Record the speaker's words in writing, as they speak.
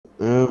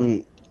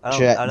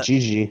Chat, I don't.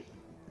 GG.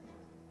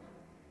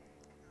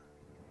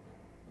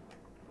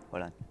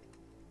 Hold on.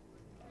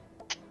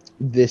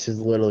 This is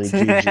literally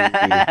GG.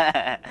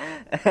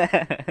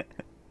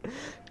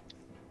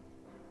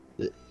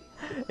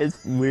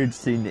 It's weird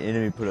seeing the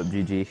enemy put up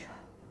GG.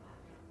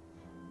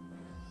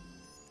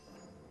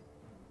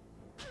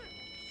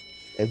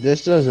 If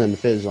this doesn't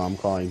fizzle, I'm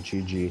calling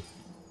GG.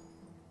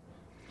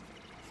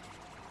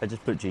 I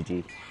just put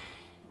GG.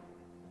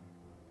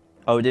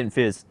 Oh, it didn't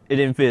fizz. It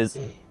didn't fizz.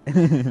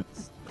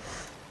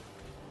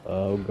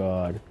 Oh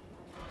god.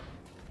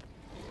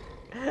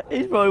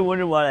 He's probably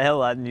wondering why the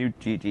hell I knew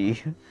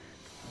GG.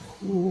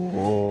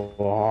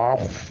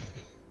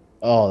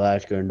 Oh,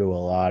 that's gonna do a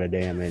lot of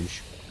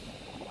damage.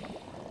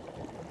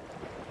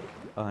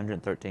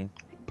 113.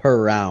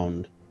 Per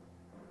round.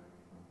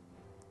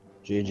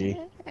 GG.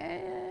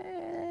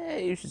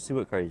 You should see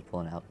what card he's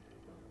pulling out.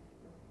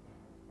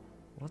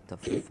 What the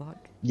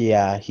fuck?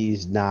 Yeah,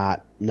 he's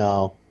not.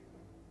 No.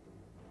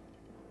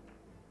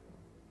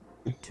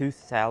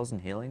 2,000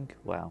 healing?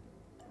 Wow.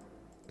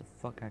 The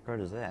fuck kind of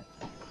card is that?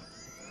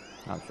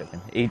 I'm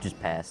tripping. He just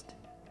passed.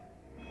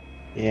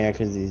 Yeah,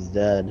 because he's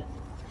dead.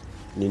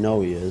 You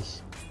know he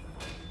is.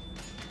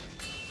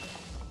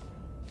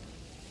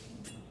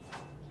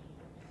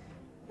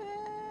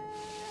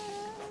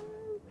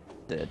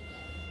 Dead.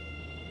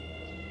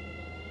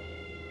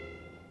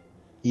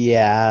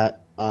 Yeah,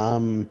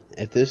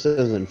 if this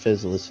doesn't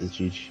fizzle, this is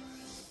GG.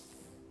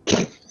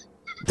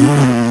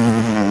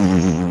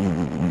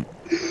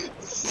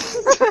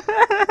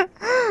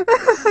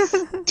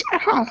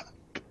 Stop!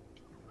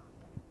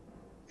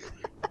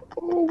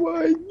 Oh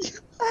my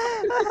god.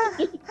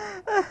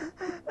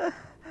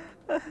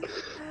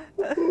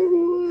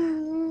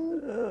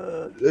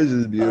 This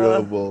is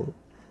beautiful.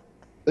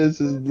 This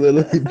is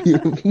literally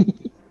beautiful.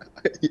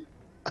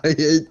 I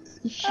hate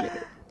this shit.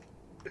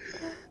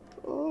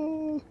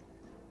 Oh.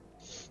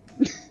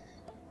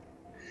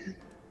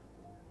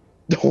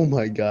 Oh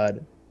my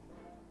god.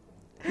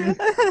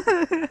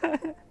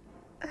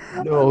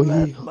 No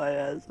heal. My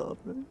ass off,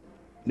 man.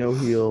 No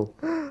heal.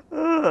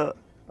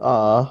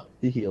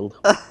 He healed.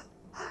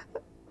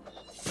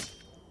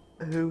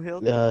 Who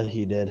healed?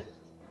 He did.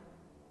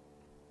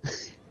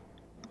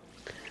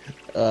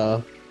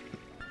 Oh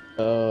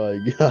my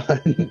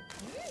god.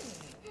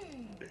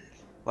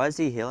 Why is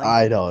he healing?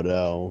 I don't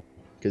know.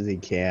 Because he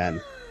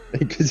can.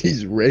 Because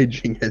he's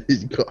raging at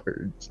his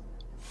cards.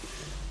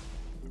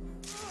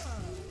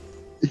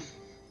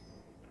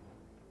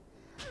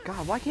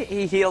 God, why can't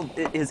he heal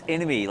his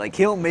enemy? Like,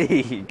 heal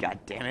me! God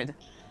damn it.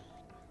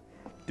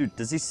 Dude,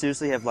 does he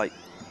seriously have, like...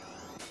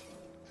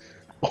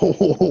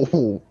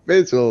 Oh,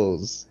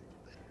 Fizzles.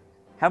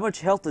 How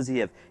much health does he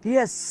have? He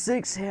has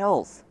 6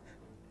 health.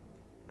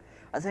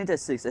 I think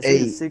that's 6. I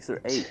think it's 6 or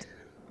 8.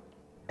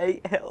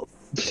 8 health.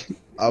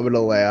 I'm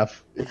gonna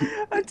laugh.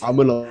 I'm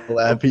gonna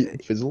laugh. Okay.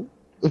 Fizzle?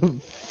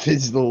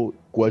 Fizzle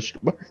question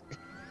mark.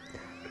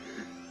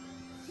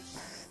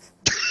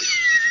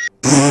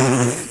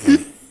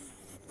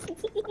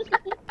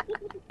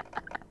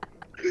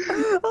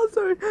 I'm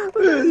sorry. Look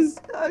at this.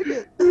 I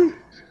get...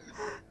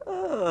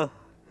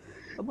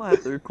 I might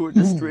have to record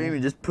the stream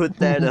and just put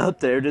that up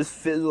there. Just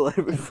fizzle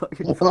every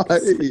fucking Why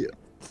second.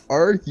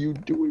 are you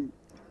doing?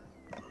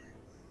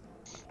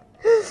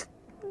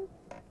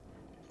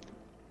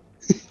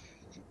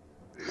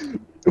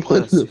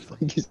 What the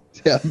fuck is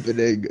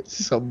happening?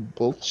 Some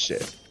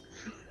bullshit.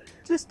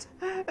 Just...